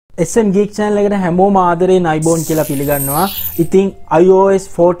SN GEEK channel එකට හැමෝම ආදරයෙන් අයිබෝන් කියලා පිළිගන්නවා. ඉතින් iOS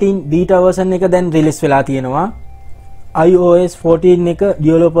 14 beta version එක දැන් රිලීස් වෙලා තියෙනවා. iOS 14 එක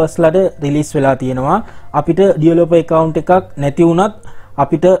developers ලට රිලීස් වෙලා තියෙනවා. අපිට developer account එකක් නැති වුණත්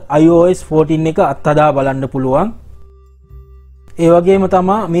අපිට iOS 14 එක අත්හදා බලන්න පුළුවන්. ඒ වගේම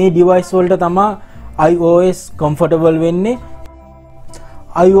තමයි මේ device වලට තමයි iOS comfortable වෙන්නේ.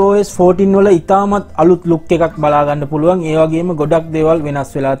 iOS 14 වල ඉතාමත් අලුත් look එකක් බලා ගන්න පුළුවන්. ඒ වගේම ගොඩක් දේවල්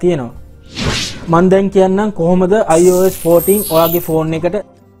වෙනස් වෙලා තියෙනවා. මම දැන් කියන්නම් කොහොමද iOS 14 ඔයාගේ ෆෝන් එකට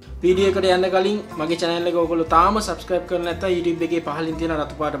වීඩියෝ එකට යන්න කලින් මගේ channel එක ඔයගොල්ලෝ තාම subscribe කරලා නැත්නම් YouTube එකේ පහළින් තියෙන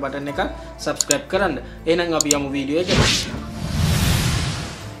රතු පාට බටන් එක subscribe කරන්න. එහෙනම් අපි යමු වීඩියෝ එකට.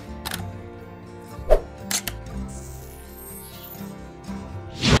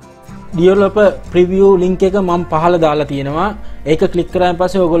 developer preview link එක මම පහළ දාලා තියෙනවා. ඒක click කරාන්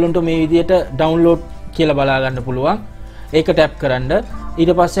පස්සේ ඔයගොල්ලන්ට මේ විදිහට download කියලා බලා ගන්න පුළුවන්. ඒක tap කරන්න.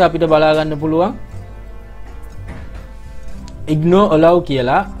 ඊට පස්සේ අපිට බලා ගන්න පුළුවන් ignore allow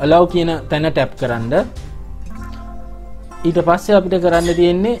කියලා. allow කියන තැන tap කරන්න. ඊට පස්සේ අපිට කරන්න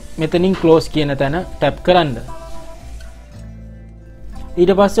තියෙන්නේ මෙතනින් close කියන තැන tap කරන්න.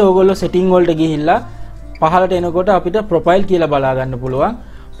 ඊට පස්සේ ඔයගොල්ලෝ setting වලට ගිහිල්ලා පහළට එනකොට අපිට profile කියලා බලා ගන්න පුළුවන්.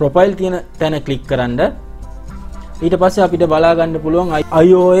 profile තියෙන තැන click කරන්න. ඊට පස්සේ අපිට බලා ගන්න පුළුවන්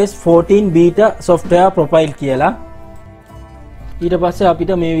iOS 14 beta software profile කියලා. ඊට පස්සේ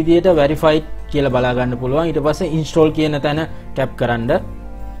අපිට මේ විදිහට verified කියලා බලා ගන්න පුළුවන්. ඊට පස්සේ install කියන තැන tap කරන්න.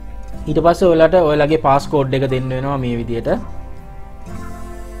 ඊට පස්සේ ඔයාලට ඔයාලගේ passcode එක දෙන්න වෙනවා මේ විදිහට.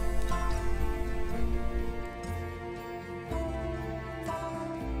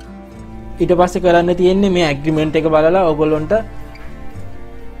 ඊට පස්සේ කරන්න තියෙන්නේ මේ agreement එක බලලා ඔයගොල්ලන්ට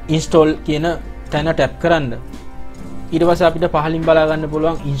install කියන තැන tap කරන්න. ඊට පස්සේ අපිට පහලින් බලා ගන්න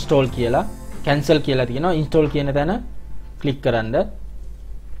පුළුවන් install කියලා, cancel කියලා තියෙනවා. install කියන තැන click කරන්න.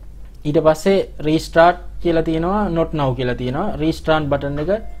 ඊට පස්සේ restart කියලා තියෙනවා, not now කියලා තියෙනවා. restart button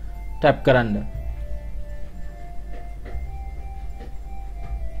එක tap කරන්න.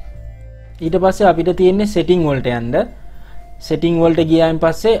 ඊට පස්සේ අපිට තියෙන්නේ setting වලට යන්න. setting වලට ගියායින්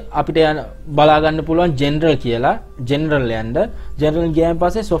පස්සේ අපිට බලා ගන්න පුළුවන් general කියලා. general යන්න. general ගියායින්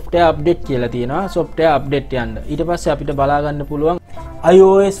පස්සේ software update කියලා තියෙනවා. software update යන්න. ඊට පස්සේ අපිට බලා ගන්න පුළුවන්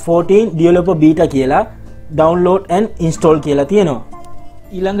iOS 14 developer beta කියලා download and install කියලා තියෙනවා.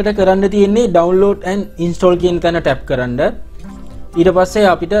 ඊළඟට කරන්න තියෙන්නේ download and install කියන තැන tap කරන්න. ඊට පස්සේ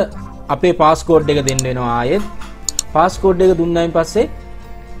අපිට අපේ passcode එක දෙන්න වෙනවා ආයෙත්. passcode එක දුන්නායින් පස්සේ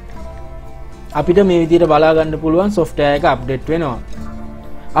අපිට මේ විදිහට බලා ගන්න පුළුවන් software එක update වෙනවා.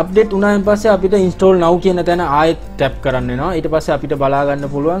 update වුණායින් පස්සේ අපිට install now කියන තැන ආයෙත් tap කරන්න වෙනවා. ඊට පස්සේ අපිට බලා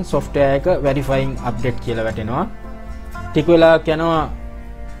ගන්න පුළුවන් software එක verifying update කියලා වැටෙනවා. ටික වෙලාවක් යනවා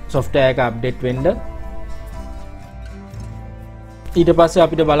software එක update වෙන්න. ඊට පස්සේ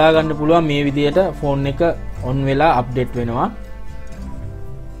අපිට බලා ගන්න පුළුවන් මේ විදිහට phone එක on වෙලා update වෙනවා.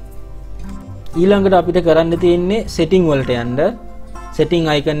 ඊළඟට අපිට කරන්න තියෙන්නේ setting වලට යන්න. setting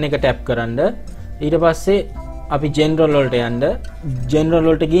icon එක tap කරන්න. ඊට පස්සේ අපි general වලට යන්න. general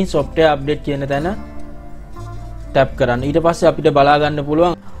වලට ගිහින් software update කියන තැන tap කරන්න. ඊට පස්සේ අපිට බලා ගන්න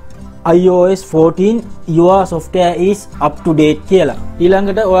පුළුවන් iOS 14 your software is up to date කියලා.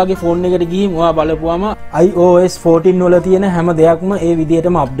 ඊළඟට ඔයාගේ phone එකට ගිහින් ඔයා බලපුවම iOS 14 වල තියෙන හැම දෙයක්ම ඒ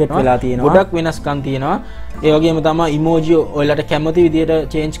විදිහටම update වෙලා තියෙනවා. ගොඩක් වෙනස්කම් තියෙනවා. ඒ වගේම තමයි emoji ඔයාලට කැමති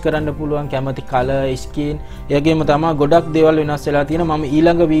විදිහට change කරන්න පුළුවන්. කැමති color, skin. ඒ වගේම තමයි ගොඩක් දේවල් වෙනස් වෙලා තියෙනවා. මම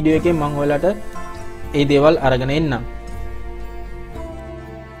ඊළඟ වීඩියෝ එකෙන් මම ඔයාලට ඒ දේවල් අරගෙන එන්නම්.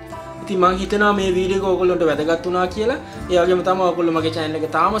 ඉතින් මම හිතනවා මේ වීඩියෝ එක ඔයගොල්ලන්ට වැදගත් වුණා කියලා. ඒ වගේම තමයි ඔයගොල්ලෝ මගේ channel එක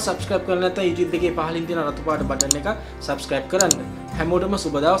තාම subscribe කරලා නැත්නම් YouTube එකේ පහළින් තියෙන රතු පාට බටන් එක subscribe කරන්න. හැමෝටම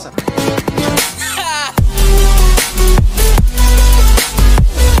සුබ දවසක්.